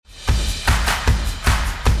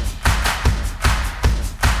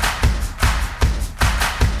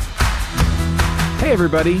Hey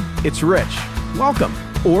everybody, it's Rich. Welcome,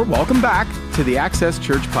 or welcome back to the Access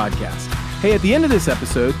Church podcast. Hey, at the end of this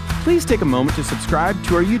episode, please take a moment to subscribe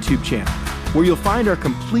to our YouTube channel, where you'll find our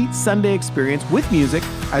complete Sunday experience with music,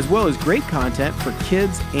 as well as great content for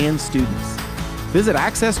kids and students. Visit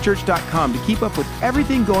accesschurch.com to keep up with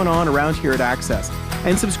everything going on around here at Access,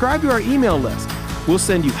 and subscribe to our email list. We'll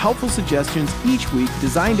send you helpful suggestions each week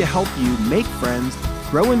designed to help you make friends,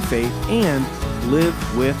 grow in faith, and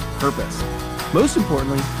live with purpose. Most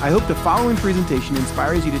importantly, I hope the following presentation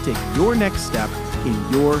inspires you to take your next step in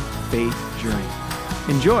your faith journey.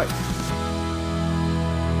 Enjoy.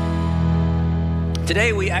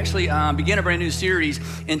 Today, we actually begin a brand new series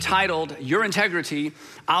entitled Your Integrity,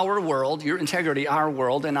 Our World, Your Integrity, Our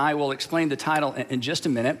World, and I will explain the title in just a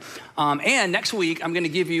minute. And next week, I'm gonna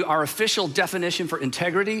give you our official definition for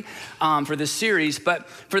integrity for this series, but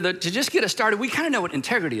to just get us started, we kind of know what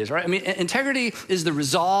integrity is, right? I mean, integrity is the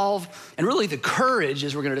resolve, and really the courage,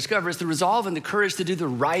 as we're gonna discover, is the resolve and the courage to do the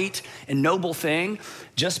right and noble thing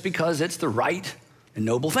just because it's the right and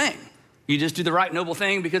noble thing. You just do the right, noble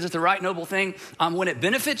thing because it's the right, noble thing when it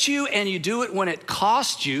benefits you, and you do it when it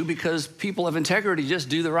costs you, because people of integrity just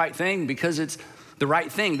do the right thing because it's the right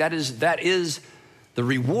thing. That is the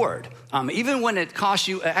reward. Even when it costs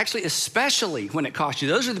you, actually, especially when it costs you,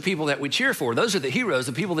 those are the people that we cheer for. Those are the heroes,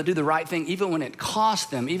 the people that do the right thing, even when it costs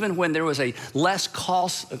them, even when there was a less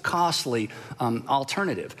costly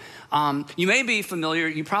alternative. You may be familiar,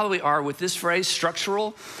 you probably are, with this phrase,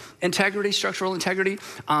 structural integrity. Structural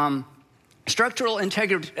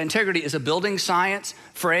integrity is a building science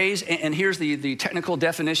phrase, and here's the technical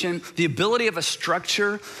definition: the ability of a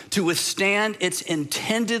structure to withstand its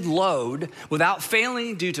intended load without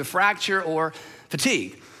failing due to fracture or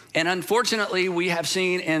fatigue. And unfortunately, we have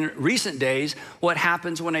seen in recent days what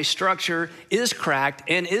happens when a structure is cracked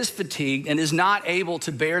and is fatigued and is not able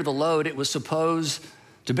to bear the load it was supposed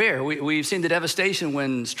to bear. We've seen the devastation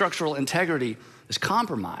when structural integrity is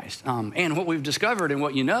compromised. And what we've discovered, and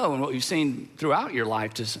what you know, and what you've seen throughout your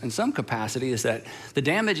life in some capacity, is that the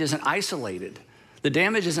damage isn't isolated. The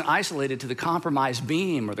damage isn't isolated to the compromised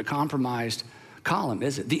beam or the compromised column,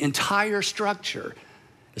 is it? The entire structure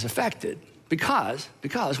is affected because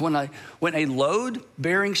when a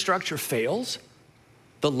load-bearing structure fails,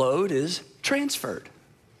 the load is transferred.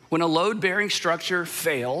 When a load-bearing structure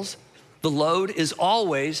fails, the load is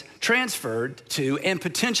always transferred to and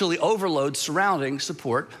potentially overload surrounding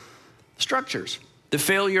support structures. The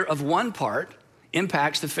failure of one part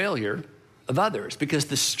impacts the failure of others because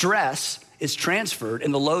the stress is transferred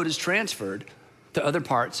and the load is transferred to other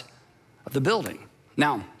parts of the building.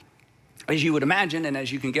 Now, as you would imagine, and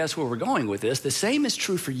as you can guess where we're going with this, the same is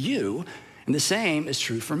true for you, and the same is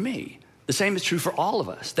true for me. The same is true for all of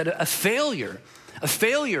us, that a failure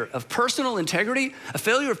of personal integrity,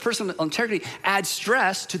 adds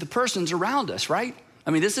stress to the persons around us, right?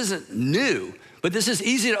 I mean, this isn't new, but this is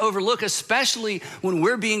easy to overlook, especially when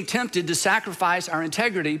we're being tempted to sacrifice our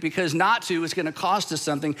integrity, because not to is gonna cost us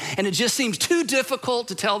something, and it just seems too difficult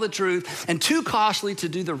to tell the truth and too costly to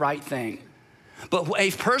do the right thing. But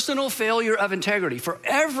a personal failure of integrity for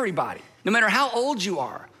everybody, no matter how old you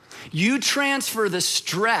are, you transfer the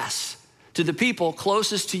stress to the people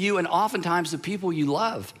closest to you, and oftentimes the people you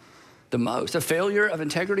love the most. A failure of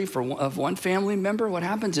integrity of one family member, what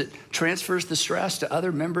happens? It transfers the stress to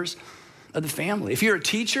other members of the family. If you're a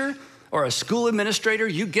teacher or a school administrator,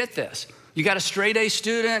 you get this. You got a straight A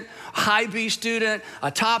student, high B student, a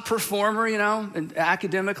top performer,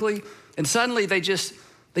 academically, and suddenly they just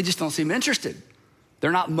don't seem interested.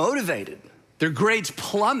 They're not motivated. Their grades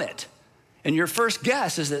plummet. And your first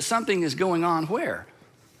guess is that something is going on where?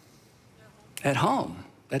 At home,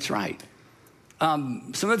 that's right.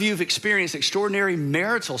 Some of you have experienced extraordinary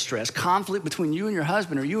marital stress, conflict between you and your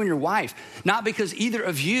husband or you and your wife, not because either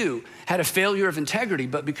of you had a failure of integrity,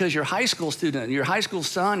 but because your high school student, your high school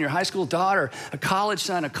son, your high school daughter, a college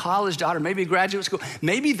son, a college daughter, maybe graduate school,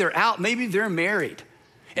 maybe they're out, maybe they're married,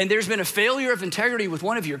 and there's been a failure of integrity with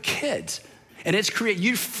one of your kids, and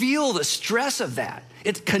you feel the stress of that.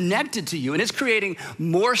 It's connected to you, and it's creating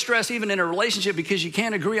more stress even in a relationship because you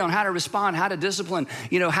can't agree on how to respond, how to discipline,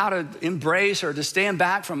 how to embrace or to stand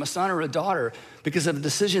back from a son or a daughter because of a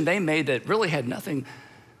decision they made that really had nothing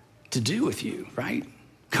to do with you, right?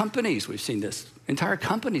 Companies, we've seen this. Entire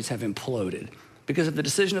companies have imploded because of the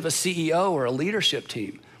decision of a CEO or a leadership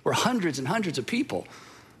team where hundreds and hundreds of people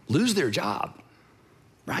lose their job,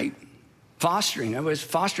 right? Fostering,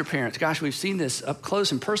 foster parents, gosh, we've seen this up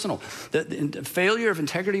close and personal. The failure of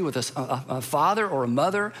integrity with a father or a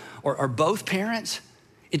mother or both parents,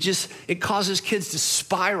 it causes kids to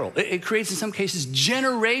spiral. It creates, in some cases,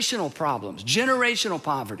 generational problems, generational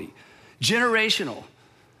poverty, generational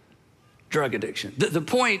drug addiction. The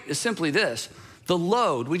point is simply this: the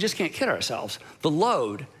load, we just can't kid ourselves, the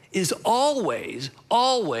load is always,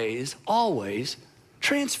 always, always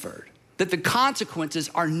transferred. That the consequences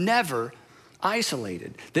are never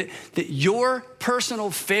isolated. That your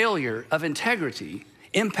personal failure of integrity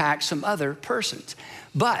impacts some other person's.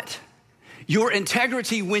 But your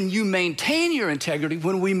integrity, when you maintain your integrity,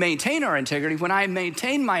 when we maintain our integrity, when I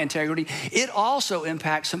maintain my integrity, it also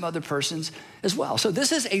impacts some other persons as well. So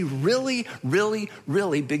this is a really, really,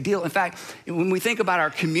 really big deal. In fact, when we think about our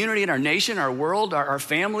community and our nation, our world, our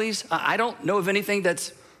families, I don't know of anything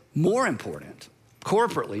that's more important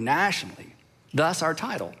corporately, nationally. Thus our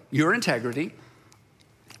title, Your Integrity,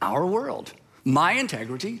 Our World. My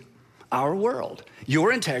integrity, our world.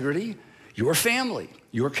 Your integrity, your family,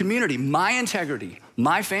 your community. My integrity,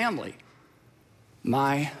 my family,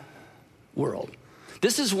 my world.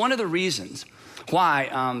 This is one of the reasons why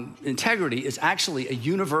integrity is actually a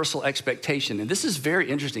universal expectation. And this is very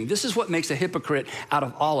interesting. This is what makes a hypocrite out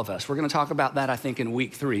of all of us. We're going to talk about that, I think, in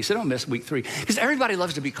week 3. So don't miss week 3, because everybody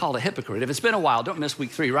loves to be called a hypocrite. If it's been a while, don't miss week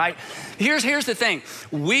 3, right? Here's the thing.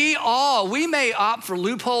 We may opt for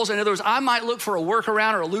loopholes. In other words, I might look for a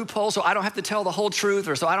workaround or a loophole so I don't have to tell the whole truth,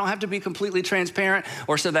 or so I don't have to be completely transparent,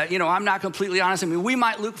 or so that, I'm not completely honest. I mean, we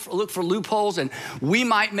might look for loopholes, and we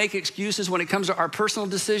might make excuses when it comes to our personal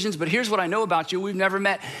decisions. But here's what I know about you. We've never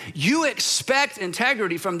met. You expect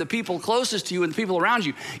integrity from the people closest to you and the people around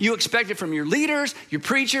you. You expect it from your leaders, your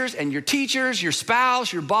preachers, and your teachers, your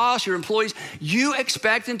spouse, your boss, your employees. You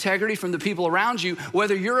expect integrity from the people around you,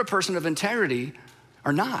 whether you're a person of integrity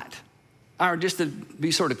or not. Or just to be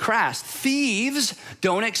sort of crass, thieves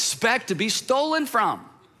don't expect to be stolen from.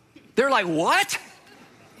 They're like, what?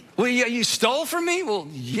 Well, you stole from me? Well,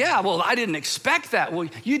 yeah, well, I didn't expect that. Well,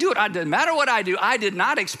 you do it. It doesn't matter what I do. I did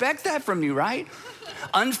not expect that from you, right?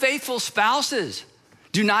 Unfaithful spouses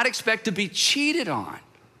do not expect to be cheated on,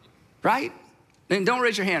 right? And don't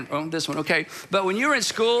raise your hand. Oh, this one, okay. But when you were in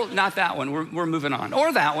school, not that one. We're moving on.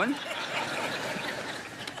 Or that one.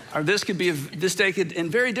 Or this day could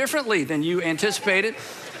end very differently than you anticipated.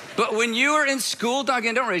 But when you were in school,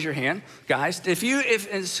 again, don't raise your hand, guys. If you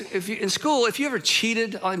in school, if you ever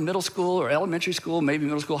cheated on middle school or elementary school, maybe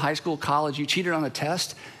middle school, high school, college, you cheated on the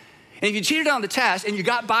test. And if you cheated on the test and you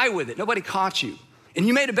got by with it, nobody caught you, and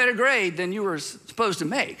you made a better grade than you were supposed to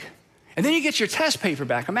make. And then you get your test paper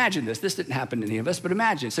back. Imagine this. This didn't happen to any of us, but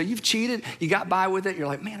imagine. So you've cheated, you got by with it. You're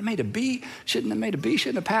like, man, I made a B. Shouldn't have made a B,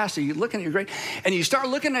 shouldn't have passed. So you're looking at your grade, and you start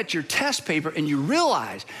looking at your test paper, and you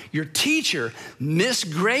realize your teacher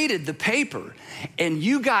misgraded the paper, and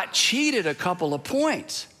you got cheated a couple of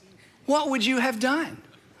points. What would you have done?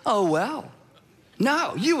 Oh, well.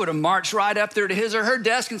 No, you would have marched right up there to his or her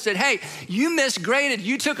desk and said, hey, you misgraded.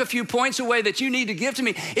 You took a few points away that you need to give to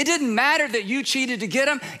me. It didn't matter that you cheated to get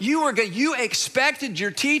them. You expected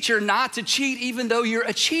your teacher not to cheat, even though you're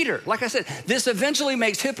a cheater. Like I said, this eventually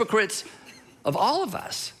makes hypocrites of all of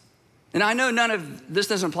us. And I know this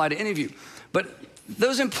doesn't apply to any of you, but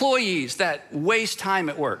those employees that waste time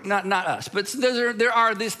at work, not us, but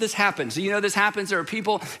this happens. This happens. There are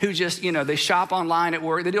people who just, they shop online at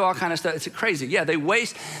work. They do all kind of stuff. It's crazy. Yeah,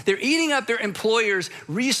 they're eating up their employer's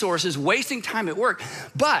resources, wasting time at work.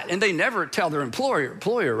 And they never tell their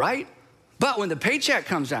employer, right? But when the paycheck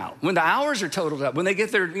comes out, when the hours are totaled up, when they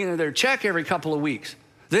get their check every couple of weeks,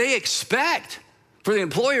 they expect for the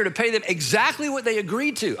employer to pay them exactly what they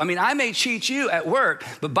agreed to. I mean, I may cheat you at work,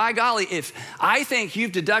 but by golly, if I think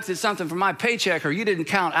you've deducted something from my paycheck or you didn't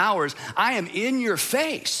count hours, I am in your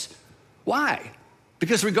face. Why?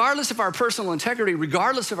 Because regardless of our personal integrity,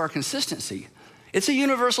 regardless of our consistency, it's a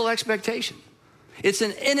universal expectation. It's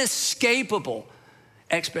an inescapable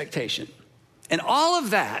expectation. And all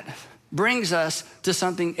of that brings us to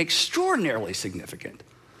something extraordinarily significant.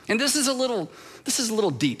 And this is a little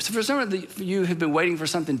deep. So for some of you who've been waiting for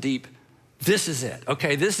something deep, this is it,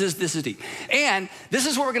 okay? This is deep. And this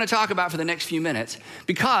is what we're gonna talk about for the next few minutes,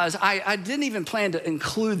 because I didn't even plan to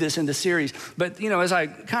include this in the series, but as I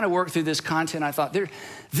kind of worked through this content, I thought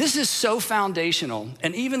this is so foundational,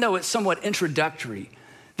 and even though it's somewhat introductory,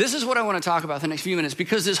 this is what I want to talk about for the next few minutes,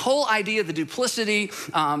 because this whole idea of the duplicity,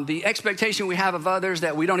 the expectation we have of others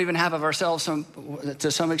that we don't even have of ourselves to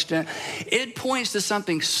some extent, it points to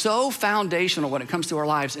something so foundational when it comes to our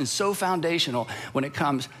lives and so foundational when it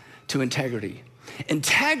comes to integrity.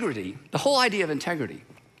 Integrity, the whole idea of integrity,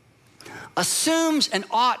 assumes and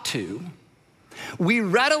ought to, we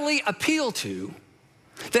readily appeal to,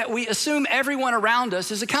 that we assume everyone around us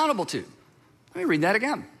is accountable to. Let me read that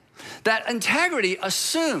again. That integrity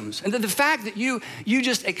assumes, and that the fact that you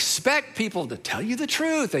just expect people to tell you the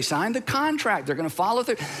truth, they signed the contract, they're gonna follow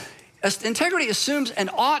through. Integrity assumes an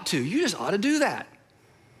ought to. You just ought to do that.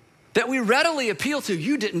 That we readily appeal to,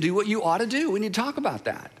 you didn't do what you ought to do. We need to talk about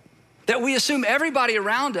that. That we assume everybody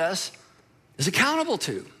around us is accountable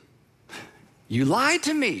to. You lied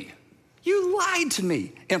to me. You lied to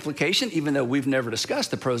me. Implication, even though we've never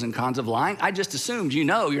discussed the pros and cons of lying, I just assumed you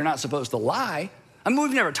know you're not supposed to lie. I mean,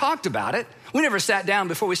 we've never talked about it. We never sat down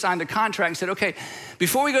before we signed the contract and said, okay,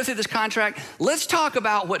 before we go through this contract, let's talk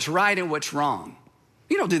about what's right and what's wrong.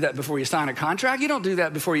 You don't do that before you sign a contract. You don't do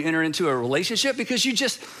that before you enter into a relationship because you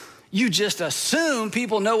just assume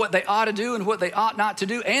people know what they ought to do and what they ought not to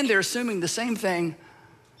do, and they're assuming the same thing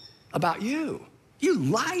about you. You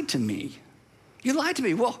lied to me. You lied to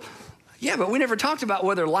me. Well, yeah, but we never talked about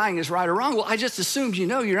whether lying is right or wrong. Well, I just assumed you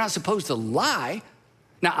know you're not supposed to lie.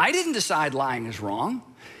 Now, I didn't decide lying is wrong,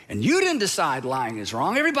 and you didn't decide lying is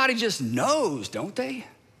wrong. Everybody just knows, don't they?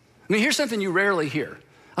 I mean, here's something you rarely hear.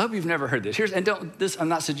 I hope you've never heard this. I'm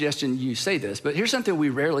not suggesting you say this, but here's something we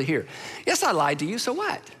rarely hear. Yes, I lied to you, so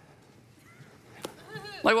what?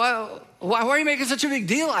 Like, why are you making such a big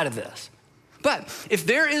deal out of this? But if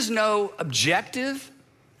there is no objective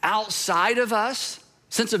outside of us,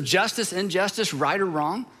 sense of justice, injustice, right or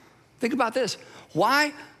wrong, think about this.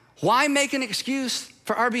 Why make an excuse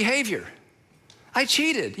for our behavior? I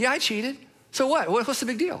cheated. Yeah, I cheated. So what? What's the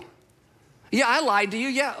big deal? Yeah, I lied to you.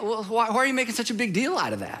 Yeah, well, why are you making such a big deal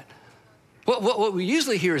out of that? What we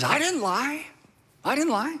usually hear is, I didn't lie. I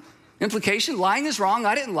didn't lie. Implication, lying is wrong.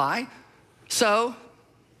 I didn't lie. So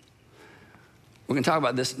we're going to talk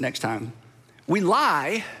about this next time. We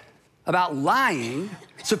lie about lying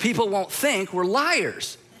so people won't think we're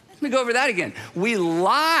liars. Let me go over that again. We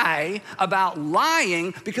lie about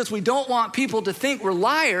lying because we don't want people to think we're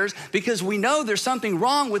liars because we know there's something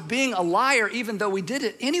wrong with being a liar even though we did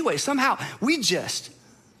it anyway. Somehow we just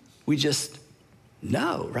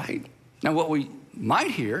know, right? Now what we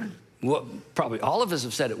might hear, what probably all of us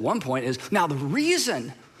have said at one point is, now the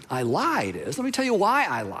reason I lied is, let me tell you why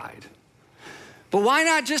I lied. But why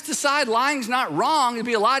not just decide lying's not wrong? It'd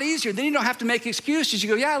be a lot easier. Then you don't have to make excuses. You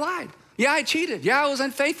go, yeah, I lied. Yeah, I cheated. Yeah, I was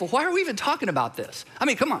unfaithful. Why are we even talking about this? I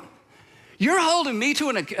mean, come on. You're holding me to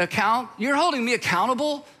an account. You're holding me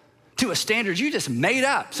accountable to a standard you just made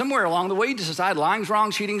up. Somewhere along the way, you just decide lying's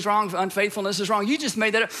wrong, cheating's wrong, unfaithfulness is wrong. You just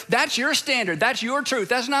made that up. That's your standard. That's your truth.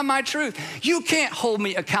 That's not my truth. You can't hold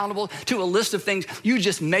me accountable to a list of things you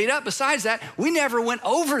just made up. Besides that, we never went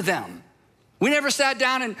over them. We never sat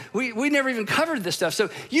down and we never even covered this stuff.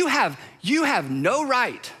 So you have no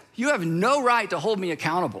right. You have no right to hold me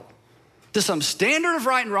accountable to some standard of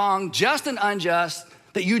right and wrong, just and unjust,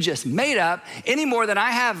 that you just made up any more than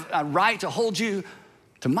I have a right to hold you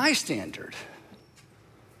to my standard.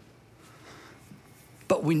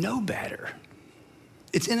 But we know better.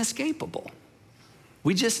 It's inescapable.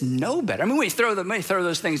 We just know better. I mean, we may throw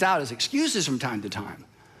those things out as excuses from time to time,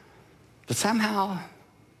 but somehow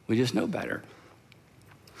we just know better.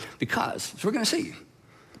 Because, as we're going to see,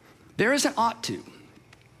 there is an ought to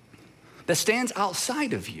that stands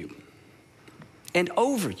outside of you and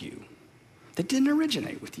over you that didn't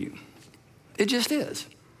originate with you. It just is.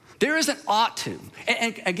 There is an ought to.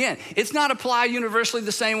 And again, it's not applied universally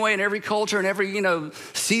the same way in every culture, in every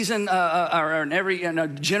season, or in every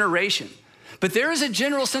generation. But there is a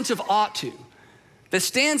general sense of ought to that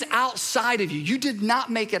stands outside of you. You did not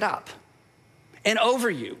make it up. And over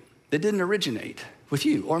you that didn't originate with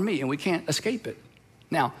you or me, and we can't escape it.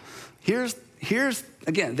 Now, here's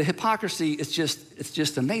again, the hypocrisy is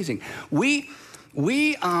just amazing.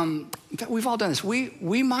 In fact, we've all done this.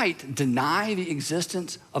 We might deny the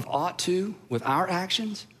existence of ought to with our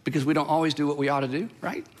actions because we don't always do what we ought to do,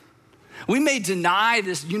 right? We may deny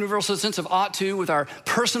this universal sense of ought to with our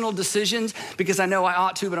personal decisions because I know I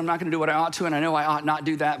ought to, but I'm not going to do what I ought to, and I know I ought not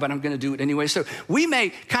do that, but I'm going to do it anyway. So we may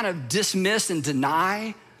kind of dismiss and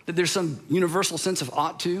deny that there's some universal sense of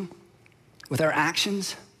ought to with our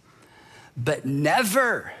actions, but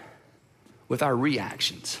never with our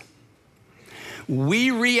reactions.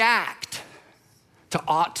 We react to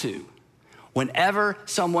ought to whenever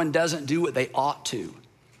someone doesn't do what they ought to,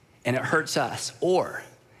 and it hurts us, or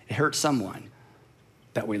it hurts someone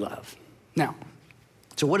that we love. Now,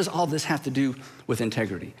 so what does all this have to do with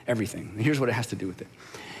integrity? Everything. And here's what it has to do with it.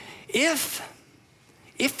 If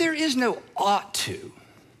there is no ought to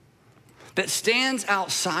that stands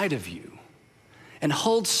outside of you and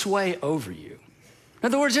holds sway over you, in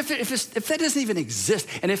other words, if that doesn't even exist,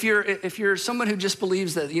 and if you're someone who just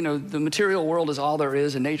believes that the material world is all there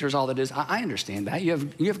is and nature is all that is, I understand that. You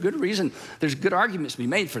have good reason. There's good arguments to be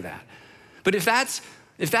made for that. But if that's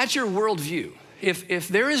your worldview, if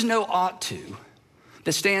there is no ought to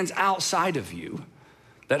that stands outside of you,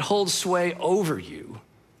 that holds sway over you,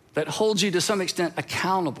 that holds you to some extent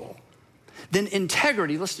accountable, then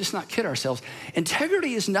integrity, let's just not kid ourselves,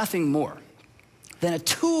 integrity is nothing more than a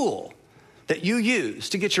tool that you use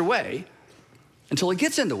to get your way until it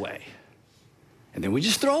gets in the way. And then we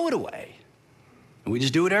just throw it away. And we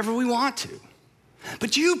just do whatever we want to.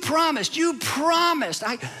 But you promised. You're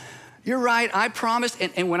right, I promised.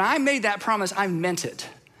 And when I made that promise, I meant it.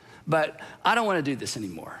 But I don't want to do this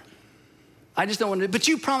anymore. I just don't want to, but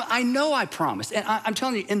you promised. I know I promised. And I'm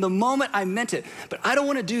telling you, in the moment I meant it, but I don't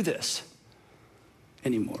want to do this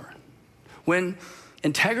anymore. When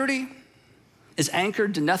integrity is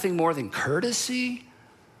anchored to nothing more than courtesy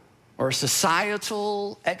or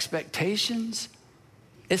societal expectations,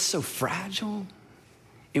 it's so fragile,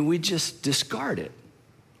 and we just discard it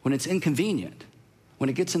when it's inconvenient, when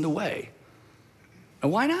it gets in the way.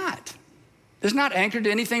 And why not? It's not anchored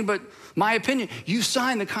to anything but my opinion. You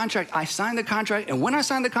signed the contract, I signed the contract, and when I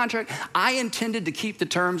signed the contract, I intended to keep the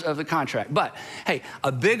terms of the contract. But hey,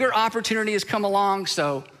 a bigger opportunity has come along,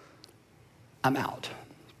 so I'm out.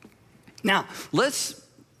 Now, let's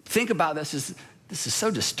think about this. This is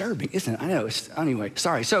so disturbing, isn't it? I know, anyway,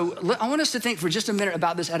 sorry. So I want us to think for just a minute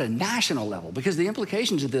about this at a national level, because the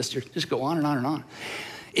implications of this just go on and on and on.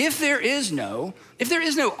 If there is no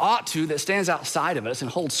ought to that stands outside of us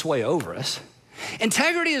and holds sway over us,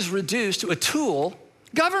 integrity is reduced to a tool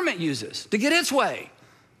government uses to get its way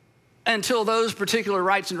until those particular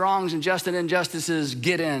rights and wrongs and just and injustices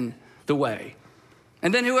get in the way.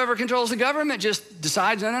 And then whoever controls the government just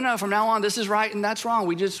decides, no, from now on, this is right and that's wrong.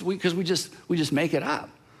 We just make it up.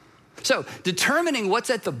 So determining what's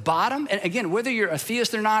at the bottom, and again, whether you're a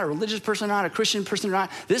theist or not, a religious person or not, a Christian person or not,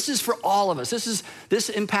 this is for all of us. This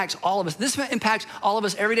impacts all of us. This impacts all of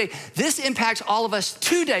us every day. This impacts all of us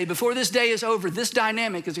today. Before this day is over, this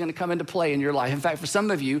dynamic is gonna come into play in your life. In fact, for some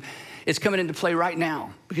of you, it's coming into play right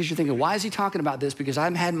now because you're thinking, why is he talking about this? Because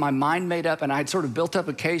I've had my mind made up and I had sort of built up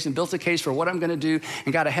a case and built a case for what I'm gonna do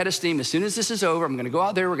and got a head of steam. As soon as this is over, I'm gonna go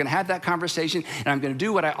out there, we're gonna have that conversation, and I'm gonna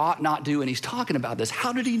do what I ought not do. And he's talking about this.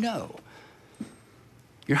 How did he know?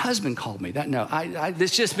 Your husband called me.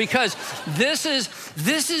 It's just because this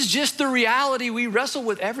is just the reality we wrestle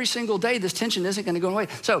with every single day. This tension isn't gonna go away.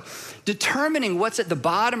 So determining what's at the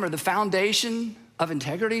bottom or the foundation of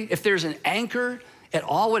integrity, if there's an anchor at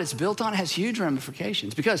all, what it's built on has huge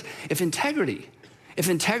ramifications. Because if integrity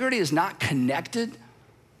is not connected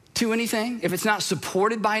to anything, if it's not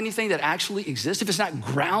supported by anything that actually exists, if it's not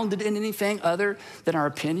grounded in anything other than our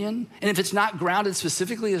opinion, and if it's not grounded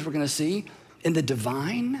specifically, as we're gonna see, in the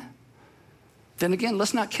divine, then again,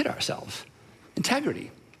 let's not kid ourselves. Integrity,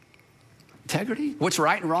 what's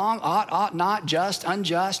right and wrong, ought not, just,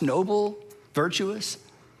 unjust, noble, virtuous,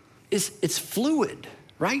 it's fluid,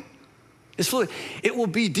 right? It's fluid. It will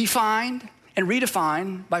be defined and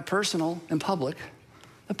redefined by personal and public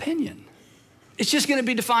opinion. It's just gonna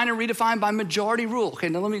be defined and redefined by majority rule. Okay,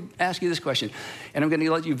 now let me ask you this question, and I'm gonna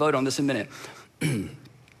let you vote on this in a minute.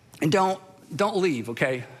 And don't leave,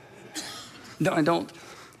 okay? Don't,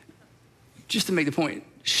 just to make the point,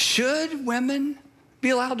 should women be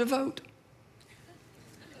allowed to vote?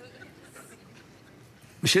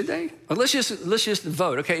 Should they? Well, let's just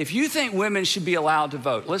vote, okay? If you think women should be allowed to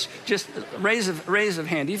vote, let's just raise of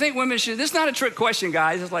hand. Do you think women should? This is not a trick question,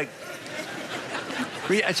 guys. It's like,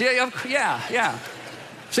 yeah.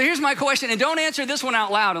 So here's my question, and don't answer this one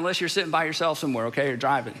out loud unless you're sitting by yourself somewhere, okay, or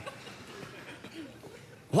driving.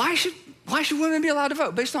 Why should women be allowed to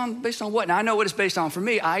vote? Based on what? Now, I know what it's based on for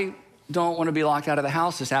me. I don't want to be locked out of the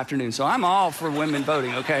house this afternoon, so I'm all for women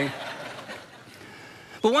voting, okay?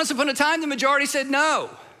 But once upon a time, the majority said no.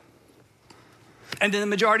 And then the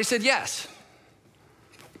majority said yes.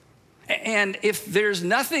 And if there's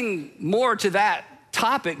nothing more to that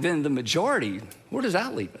topic than the majority, where does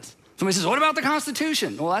that leave us? Somebody says, what about the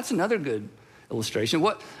Constitution? Well, that's another good illustration.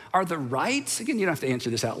 What are the rights? Again, you don't have to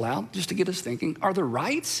answer this out loud, just to get us thinking. Are the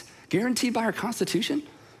rights guaranteed by our Constitution?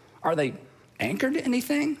 Are they anchored to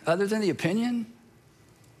anything other than the opinion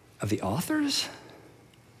of the authors?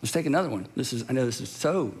 Let's take another one. I know this is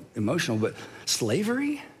so emotional, but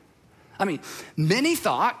slavery? I mean, many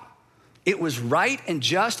thought it was right and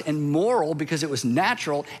just and moral because it was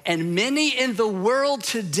natural, and many in the world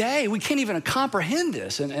today, we can't even comprehend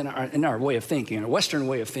this in our way of thinking, our Western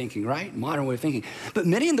way of thinking, right? Modern way of thinking. But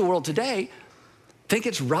many in the world today think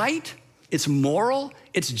it's right, it's moral,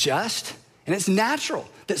 it's just, and it's natural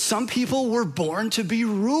that some people were born to be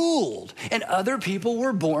ruled and other people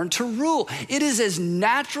were born to rule. It is as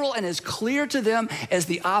natural and as clear to them as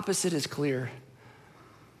the opposite is clear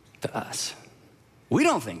to us. We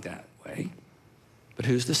don't think that way, but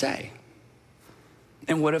who's to say?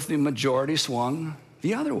 And what if the majority swung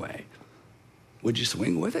the other way? Would you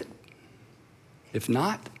swing with it? If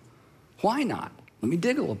not, why not? Let me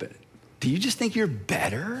dig a little bit. Do you just think you're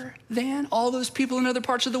better than all those people in other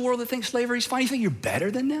parts of the world that think slavery is fine? You think you're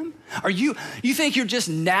better than them? You think you're just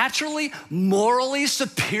naturally, morally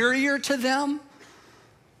superior to them?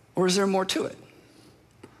 Or is there more to it?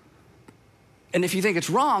 And if you think it's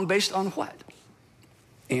wrong, based on what?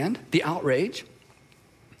 And the outrage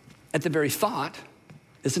at the very thought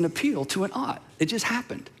is an appeal to an ought. It just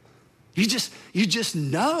happened. You just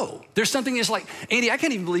know. There's something that's like, Andy, I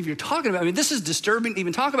can't even believe you're talking about. I mean, this is disturbing to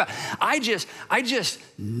even talk about. I just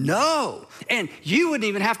know. And you wouldn't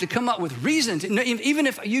even have to come up with reasons. Even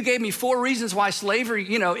if you gave me 4 reasons why slavery,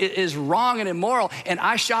 is wrong and immoral, and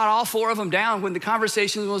I shot all 4 of them down when the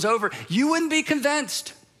conversation was over, you wouldn't be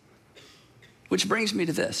convinced. Which brings me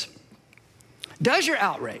to this. Does your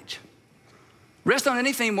outrage rest on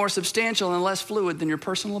anything more substantial and less fluid than your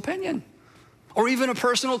personal opinion? Or even a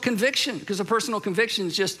personal conviction, because a personal conviction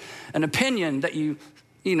is just an opinion that you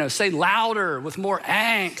say louder with more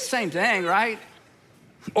angst, same thing, right?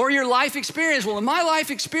 Or your life experience. Well, in my life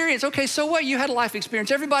experience, okay, so what? You had a life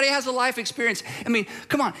experience. Everybody has a life experience. I mean,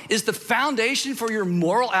 come on. Is the foundation for your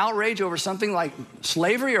moral outrage over something like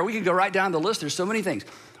slavery? Or we could go right down the list. There's so many things.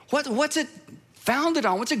 What's it founded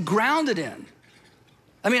on? What's it grounded in?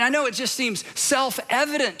 I mean, I know it just seems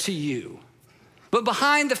self-evident to you. But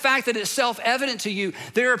behind the fact that it's self-evident to you,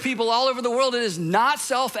 there are people all over the world it is not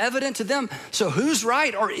self-evident to them. So who's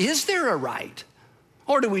right, or is there a right?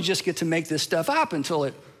 Or do we just get to make this stuff up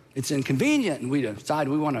until it's inconvenient and we decide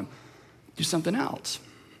we want to do something else?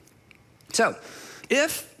 So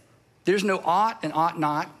if there's no ought and ought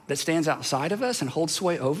not that stands outside of us and holds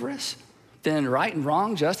sway over us, then right and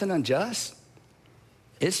wrong, just and unjust,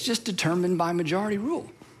 it's just determined by majority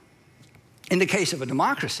rule in the case of a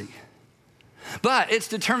democracy. But it's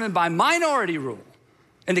determined by minority rule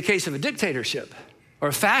in the case of a dictatorship or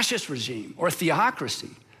a fascist regime or a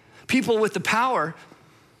theocracy. People with the power,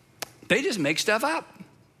 they just make stuff up.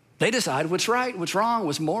 They decide what's right, what's wrong,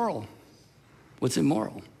 what's moral, what's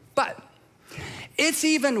immoral. But it's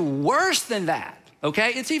even worse than that,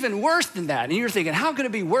 okay? It's even worse than that. And you're thinking, how could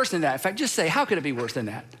it be worse than that? In fact, just say, how could it be worse than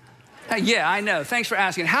that? Yeah, I know. Thanks for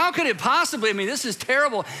asking. How could it possibly? I mean, this is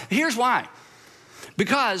terrible. Here's why.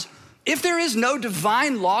 Because if there is no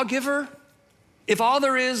divine lawgiver, if all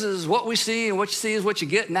there is what we see and what you see is what you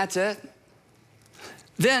get and that's it,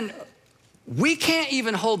 then we can't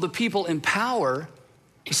even hold the people in power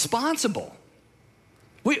responsible.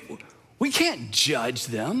 We can't judge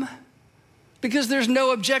them because there's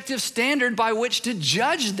no objective standard by which to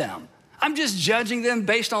judge them. I'm just judging them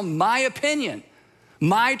based on my opinion,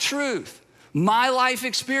 my truth, my life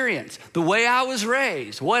experience, the way I was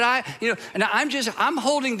raised, and I'm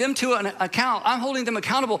holding them to an account. I'm holding them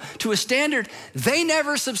accountable to a standard they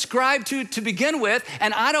never subscribed to begin with,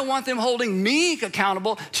 and I don't want them holding me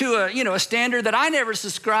accountable to a standard that I never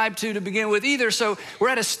subscribed to begin with either. So we're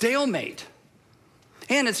at a stalemate.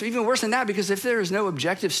 And it's even worse than that, because if there is no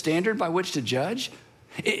objective standard by which to judge,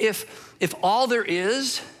 if all there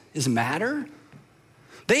is matter,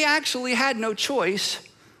 they actually had no choice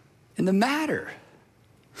in the matter,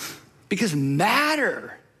 because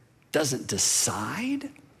matter doesn't decide.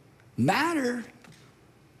 Matter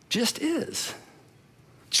just is.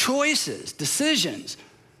 Choices, decisions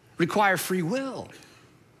require free will.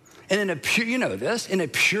 And in a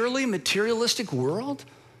purely materialistic world,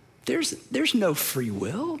 there's no free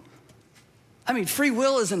will. I mean, free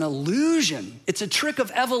will is an illusion. It's a trick of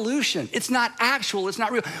evolution. It's not actual, it's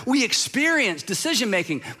not real. We experience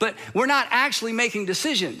decision-making, but we're not actually making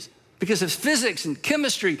decisions. Because of physics and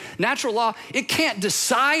chemistry, natural law, it can't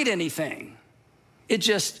decide anything. It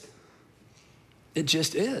just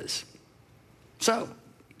is. So,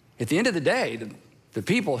 at the end of the day, the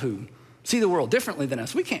people who see the world differently than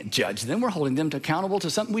us, we can't judge them. We're holding them accountable to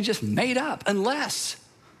something we just made up, unless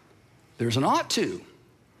there's an ought to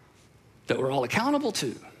that we're all accountable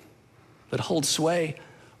to, that holds sway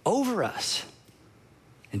over us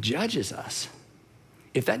and judges us.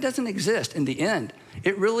 If that doesn't exist in the end,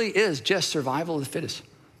 it really is just survival of the fittest.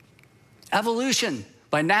 Evolution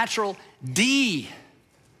by natural deselection.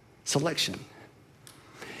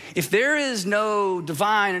 If there is no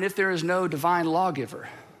divine and if there is no divine lawgiver,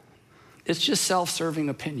 it's just self-serving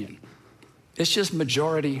opinion. It's just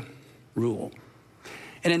majority rule.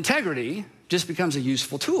 And integrity just becomes a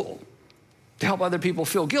useful tool to help other people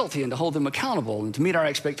feel guilty and to hold them accountable and to meet our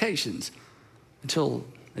expectations until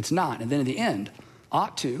it's not. And then in the end,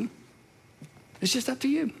 ought to, it's just up to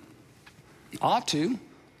you. Ought to,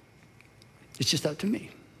 it's just up to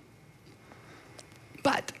me.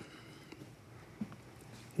 But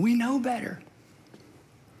we know better.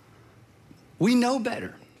 We know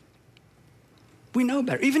better. We know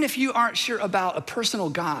better. Even if you aren't sure about a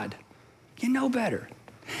personal God, you know better.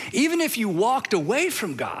 Even if you walked away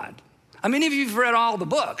from God, I mean, if you've read all the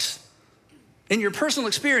books, in your personal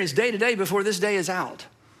experience day to day before this day is out,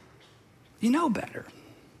 you know better.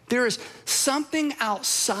 There is something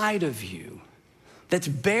outside of you that's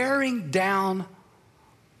bearing down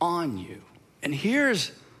on you. And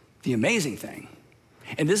here's the amazing thing.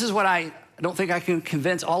 And this is what I don't think I can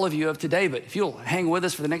convince all of you of today, but if you'll hang with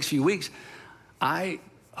us for the next few weeks, I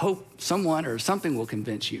hope someone or something will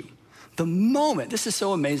convince you. The moment, this is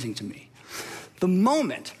so amazing to me, the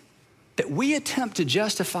moment that we attempt to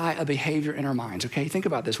justify a behavior in our minds, okay? Think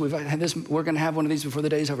about this. We've had this, we're gonna have one of these before the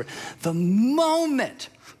day's over. The moment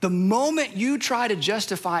you try to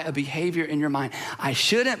justify a behavior in your mind, I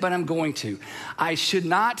shouldn't, but I'm going to. I should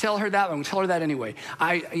not tell her that, but I'm gonna tell her that anyway.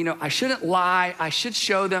 I shouldn't lie. I should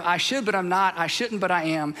show them. I should, but I'm not. I shouldn't, but I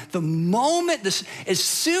am. The moment, as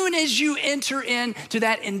soon as you enter into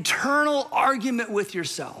that internal argument with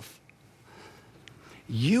yourself,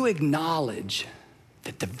 you acknowledge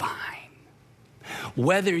the divine,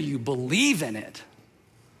 whether you believe in it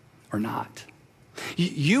or not.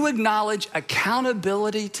 You acknowledge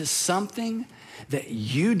accountability to something that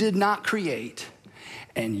you did not create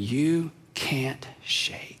and you can't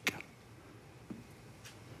shake.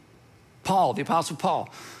 Paul, the Apostle Paul,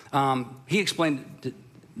 he explained it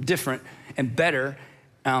different and better,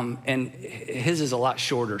 and his is a lot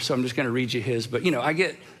shorter, so I'm just gonna read you his, but I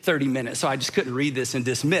get 30 minutes, so I just couldn't read this and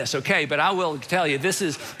dismiss, okay? But I will tell you, this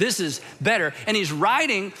is better. And he's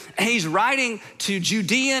writing to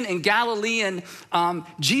Judean and Galilean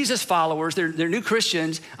Jesus followers, they're new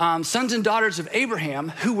Christians, sons and daughters of Abraham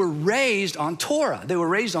who were raised on Torah. They were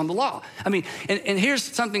raised on the law. I mean, and here's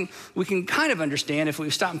something we can kind of understand if we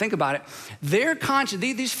stop and think about it. Their conscience,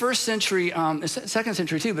 these first century, second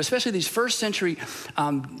century too, but especially these first century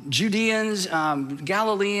Judeans,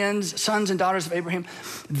 Galileans, sons and daughters of Abraham,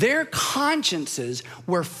 their consciences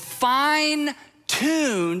were fine-tuned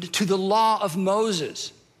to the law of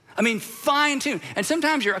Moses. I mean, fine-tuned. And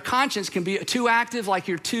sometimes your conscience can be too active, like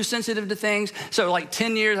you're too sensitive to things. So like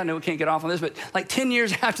 10 years, I know we can't get off on this, but like 10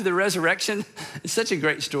 years after the resurrection, it's such a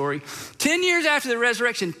great story. 10 years after the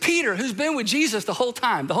resurrection, Peter, who's been with Jesus the whole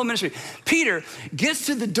time, the whole ministry, Peter gets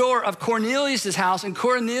to the door of Cornelius' house, and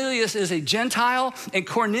Cornelius is a Gentile, and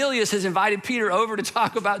Cornelius has invited Peter over to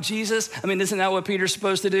talk about Jesus. I mean, isn't that what Peter's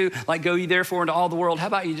supposed to do? Like, go ye therefore into all the world. How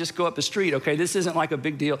about you just go up the street, okay? This isn't like a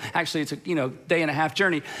big deal. Actually, it's a day and a half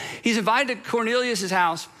journey. He's invited to Cornelius'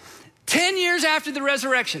 house 10 years after the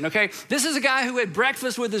resurrection, okay? This is a guy who had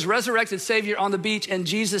breakfast with his resurrected Savior on the beach, and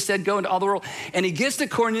Jesus said, go into all the world. And he gets to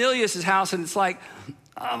Cornelius' house, and it's like,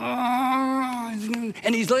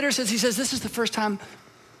 and he later says, this is the first time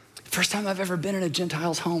I've ever been in a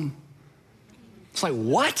Gentile's home. It's like,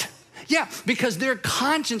 what? Yeah, because their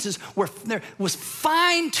consciences was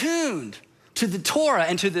fine-tuned to the Torah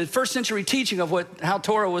and to the first century teaching of how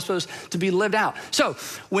Torah was supposed to be lived out. So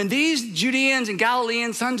when these Judeans and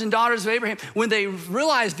Galileans, sons and daughters of Abraham, when they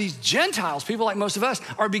realize these Gentiles, people like most of us,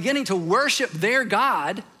 are beginning to worship their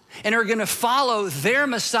God and are gonna follow their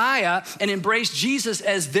Messiah and embrace Jesus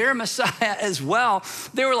as their Messiah as well,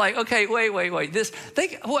 they were like, okay, wait.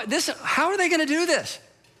 How are they gonna do this?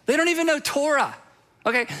 They don't even know Torah,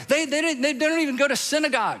 okay? They don't even go to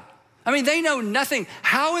synagogue. I mean, they know nothing.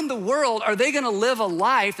 How in the world are they gonna live a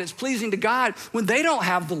life that's pleasing to God when they don't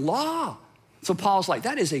have the law? So Paul's like,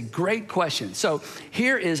 that is a great question. So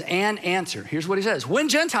here is an answer. Here's what he says. When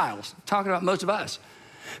Gentiles, talking about most of us,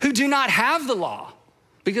 who do not have the law,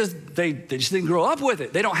 because they just didn't grow up with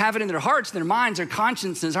it. They don't have it in their hearts, their minds, their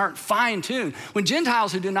consciences aren't fine-tuned. When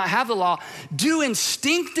Gentiles who do not have the law do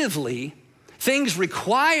instinctively things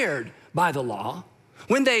required by the law,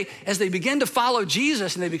 as they begin to follow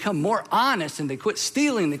Jesus and they become more honest and they quit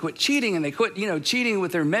stealing, they quit cheating, and they quit, cheating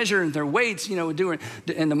with their measure and their weights, doing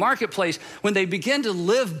in the marketplace, when they begin to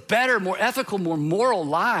live better, more ethical, more moral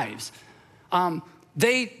lives,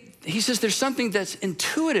 he says there's something that's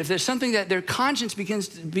intuitive. There's something that their conscience begins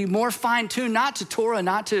to be more fine-tuned, not to Torah,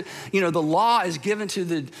 not to, the law is given to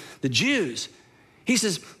the Jews. He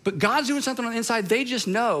says, but God's doing something on the inside. They just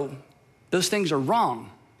know those things are wrong.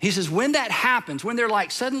 He says, when that happens, when they're like,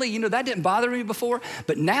 suddenly, that didn't bother me before,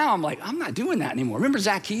 but now I'm like, I'm not doing that anymore. Remember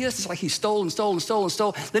Zacchaeus? It's like he stole.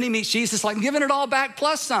 Then he meets Jesus, like, I'm giving it all back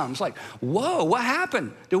plus some. It's like, whoa, what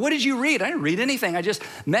happened? What did you read? I didn't read anything. I just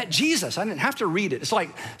met Jesus. I didn't have to read it. It's like,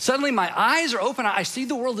 suddenly my eyes are open. I see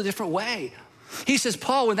the world a different way. He says,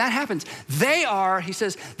 Paul, when that happens, they are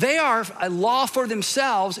a law for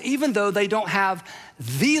themselves, even though they don't have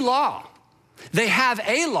the law. They have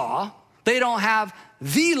a law, They don't have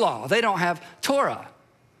the law. They don't have Torah.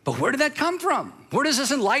 But where did that come from? Where does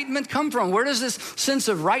this enlightenment come from? Where does this sense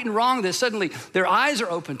of right and wrong that suddenly their eyes are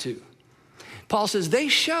open to? Paul says, they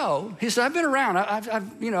show, he said, I've been around.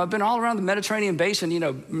 I've been all around the Mediterranean basin,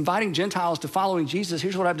 inviting Gentiles to following Jesus.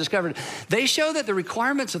 Here's what I've discovered. They show that the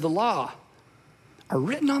requirements of the law are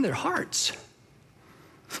written on their hearts.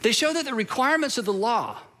 They show that the requirements of the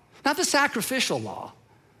law, not the sacrificial law,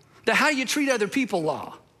 the how you treat other people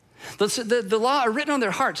law, the law are written on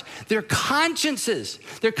their hearts. Their consciences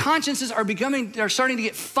are starting to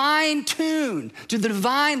get fine-tuned to the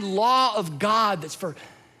divine law of God that's for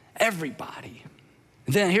everybody.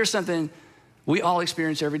 And then here's something we all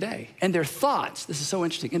experience every day. And their thoughts, this is so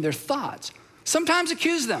interesting, and their thoughts sometimes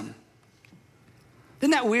accuse them.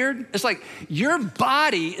 Isn't that weird? It's like your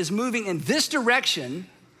body is moving in this direction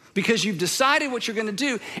because you've decided what you're gonna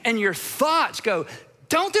do, and your thoughts go,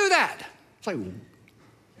 don't do that. It's like,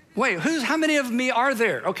 wait, how many of me are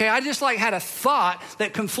there? Okay, I just had a thought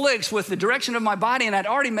that conflicts with the direction of my body, and I'd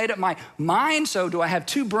already made up my mind, so do I have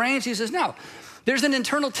two brains? He says, no. There's an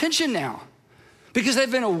internal tension now because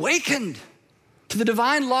they've been awakened to the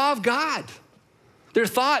divine law of God. Their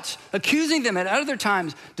thoughts accusing them, and at other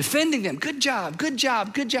times defending them. Good job, good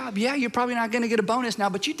job, good job. Yeah, you're probably not gonna get a bonus now,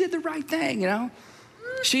 but you did the right thing,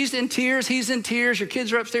 She's in tears, he's in tears, your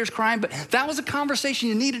kids are upstairs crying, but that was a conversation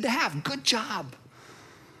you needed to have. Good job.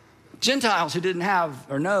 Gentiles who didn't have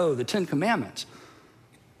or know the 10 Commandments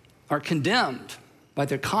are condemned by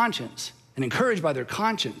their conscience and encouraged by their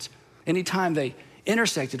conscience anytime they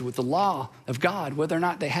intersected with the law of God, whether or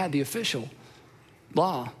not they had the official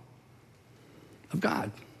law of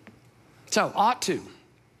God. So, ought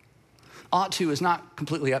to is not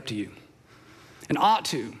completely up to you. And ought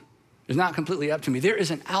to is not completely up to me. There is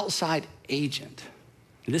an outside agent.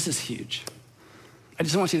 And this is huge. I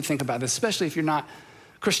just want you to think about this, especially if you're not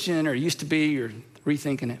Christian or used to be or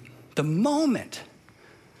rethinking it. The moment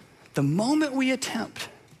we attempt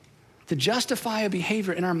to justify a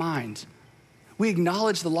behavior in our minds, we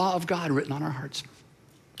acknowledge the law of God written on our hearts.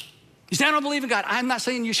 You say, I don't believe in God. I'm not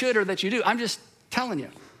saying you should or that you do. I'm just telling you.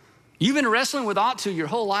 You've been wrestling with ought to your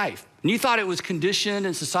whole life. And you thought it was conditioned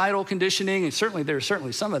and societal conditioning, and there's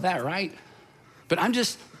certainly some of that, right? But I'm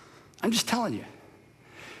just telling you.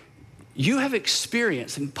 You have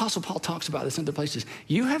experienced, and Apostle Paul talks about this in other places,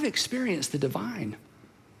 you have experienced the divine.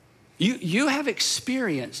 You have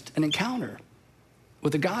experienced an encounter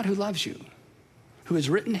with a God who loves you, who has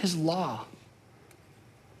written his law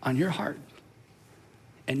on your heart.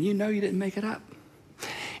 And you know you didn't make it up.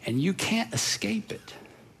 And you can't escape it.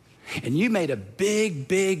 And you made a big,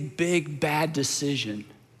 big, big bad decision.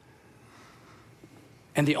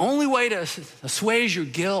 And the only way to assuage your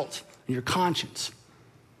guilt and your conscience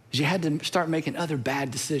is you had to start making other bad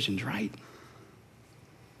decisions, right?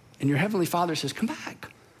 And your Heavenly Father says, come back.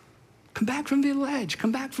 Come back from the ledge.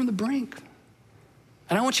 Come back from the brink.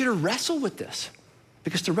 And I want you to wrestle with this.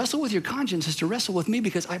 Because to wrestle with your conscience is to wrestle with me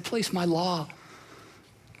because I place my law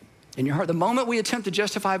in your heart. The moment we attempt to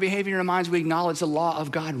justify behavior in our minds, we acknowledge the law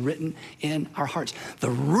of God written in our hearts. The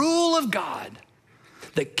rule of God,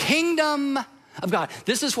 the kingdom of God.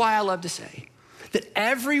 This is why I love to say that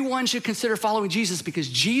everyone should consider following Jesus because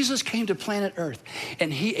Jesus came to planet Earth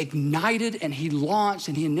and he ignited and he launched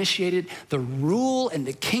and he initiated the rule and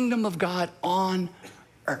the kingdom of God on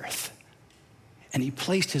earth. And he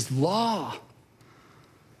placed his law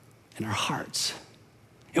in our hearts.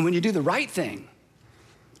 And when you do the right thing,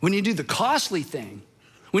 when you do the costly thing,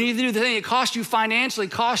 when you do the thing that costs you financially,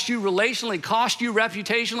 costs you relationally, costs you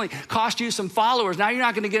reputationally, costs you some followers, now you're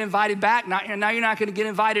not gonna get invited back, now you're not gonna get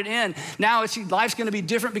invited in. Now life's gonna be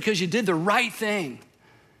different because you did the right thing.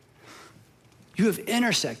 You have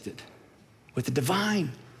intersected with the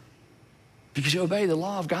divine because you obey the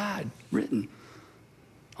law of God written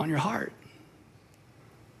on your heart.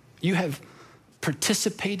 You have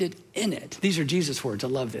participated in it. These are Jesus' words, I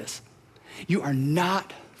love this. You are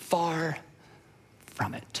not far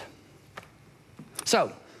from it.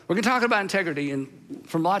 So, we're gonna talk about integrity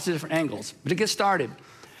from lots of different angles, but to get started,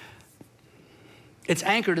 it's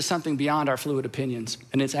anchored to something beyond our fluid opinions,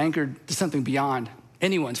 and it's anchored to something beyond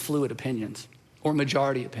anyone's fluid opinions or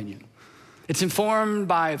majority opinion. It's informed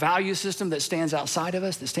by a value system that stands outside of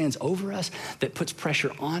us, that stands over us, that puts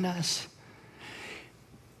pressure on us,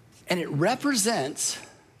 and it represents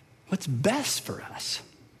what's best for us.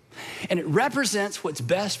 And it represents what's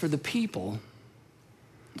best for the people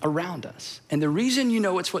around us. And the reason you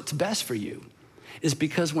know it's what's best for you is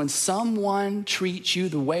because when someone treats you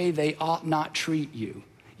the way they ought not treat you,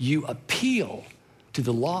 you appeal to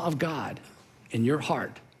the law of God in your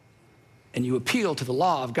heart. And you appeal to the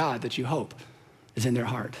law of God that you hope is in their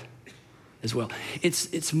heart. as well.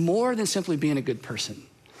 It's more than simply being a good person.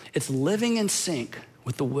 It's living in sync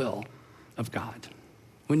with the will of God.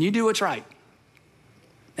 When you do what's right,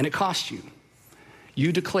 and it costs you,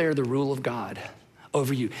 you declare the rule of God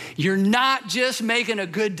over you. You're not just making a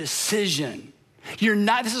good decision.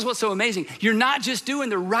 This is what's so amazing. You're not just doing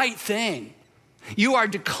the right thing. You are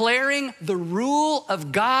declaring the rule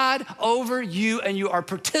of God over you, and you are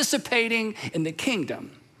participating in the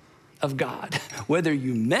kingdom of God, whether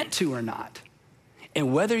you meant to or not,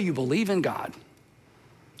 and whether you believe in God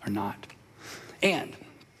or not. And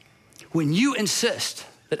when you insist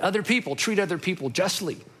that other people treat other people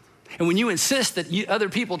justly, and when you insist that other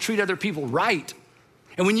people treat other people right,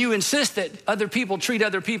 and when you insist that other people treat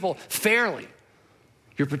other people fairly,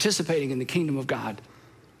 you're participating in the kingdom of God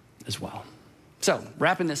as well. So,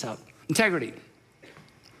 wrapping this up, integrity.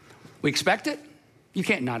 We expect it. You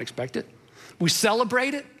can't not expect it. We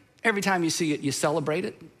celebrate it. Every time you see it, you celebrate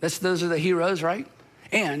it. Those are the heroes, right?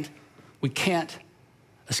 And we can't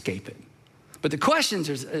escape it. But the questions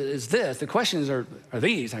is this. The questions are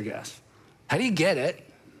these, I guess. How do you get it?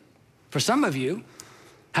 For some of you,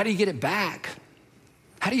 how do you get it back?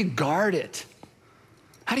 How do you guard it?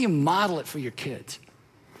 How do you model it for your kids?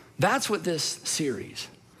 That's what this series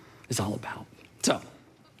is all about. So,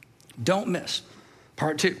 don't miss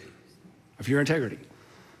part 2 of Your Integrity,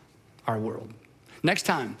 Our World. Next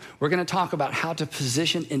time, we're gonna talk about how to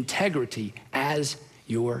position integrity as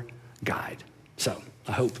your guide. So,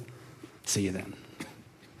 I hope to see you then.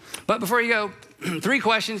 But before you go, 3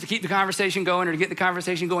 questions to keep the conversation going or to get the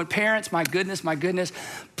conversation going. Parents, my goodness,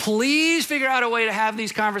 please figure out a way to have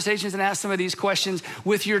these conversations and ask some of these questions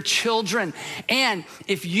with your children. And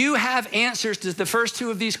if you have answers to the first 2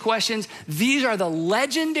 of these questions, these are the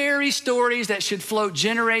legendary stories that should float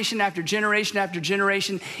generation after generation after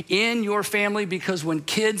generation in your family, because when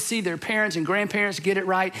kids see their parents and grandparents get it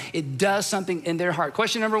right, it does something in their heart.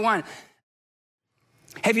 Question number 1,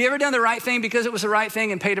 have you ever done the right thing because it was the right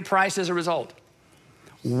thing and paid a price as a result?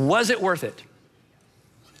 Was it worth it?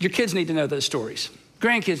 Your kids need to know those stories.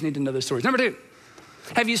 Grandkids need to know those stories. Number 2,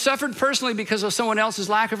 have you suffered personally because of someone else's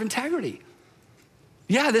lack of integrity?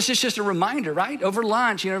 Yeah, this is just a reminder, right? Over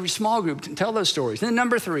lunch, every small group, tell those stories. And then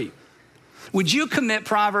number 3, would you commit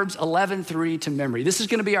Proverbs 11:3 to memory? This is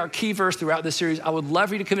gonna be our key verse throughout this series. I would love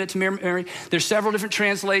for you to commit it to memory. There's several different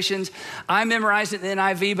translations. I memorized it in the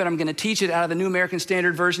NIV, but I'm gonna teach it out of the New American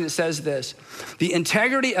Standard Version. It says this: the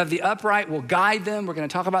integrity of the upright will guide them. We're gonna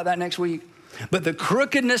talk about that next week. But the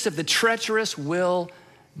crookedness of the treacherous will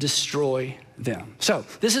destroy them. So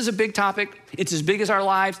this is a big topic. It's as big as our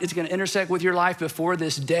lives. It's gonna intersect with your life before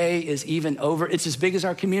this day is even over. It's as big as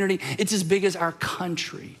our community. It's as big as our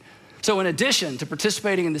country. So in addition to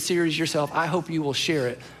participating in the series yourself, I hope you will share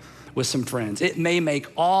it with some friends. It may make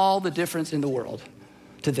all the difference in the world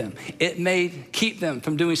to them. It may keep them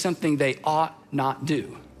from doing something they ought not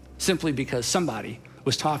do, simply because somebody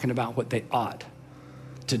was talking about what they ought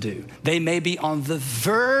to do. They may be on the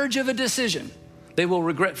verge of a decision they will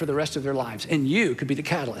regret for the rest of their lives, and you could be the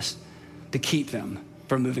catalyst to keep them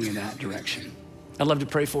from moving in that direction. I'd love to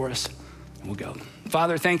pray for us, and we'll go.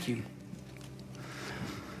 Father, thank you.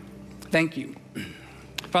 Thank you.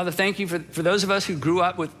 Father, thank you for those of us who grew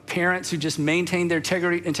up with parents who just maintained their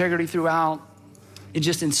integrity throughout. It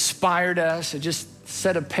just inspired us. It just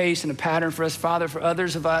set a pace and a pattern for us. Father, for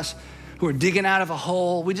others of us who are digging out of a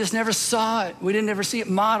hole, we just never saw it. We didn't ever see it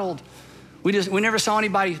modeled. We never saw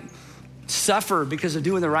anybody suffer because of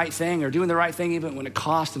doing the right thing, or doing the right thing even when it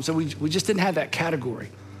cost them. So we just didn't have that category.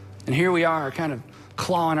 And here we are kind of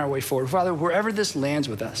clawing our way forward. Father, wherever this lands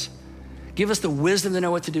with us, give us the wisdom to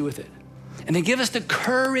know what to do with it. And then give us the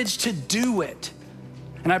courage to do it.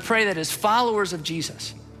 And I pray that as followers of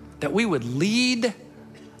Jesus, that we would lead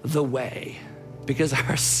the way, because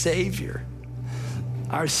our Savior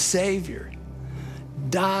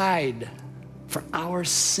died for our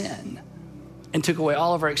sin and took away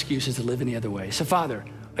all of our excuses to live any other way. So Father,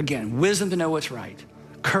 again, wisdom to know what's right,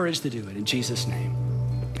 courage to do it. In Jesus' name,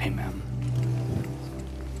 amen.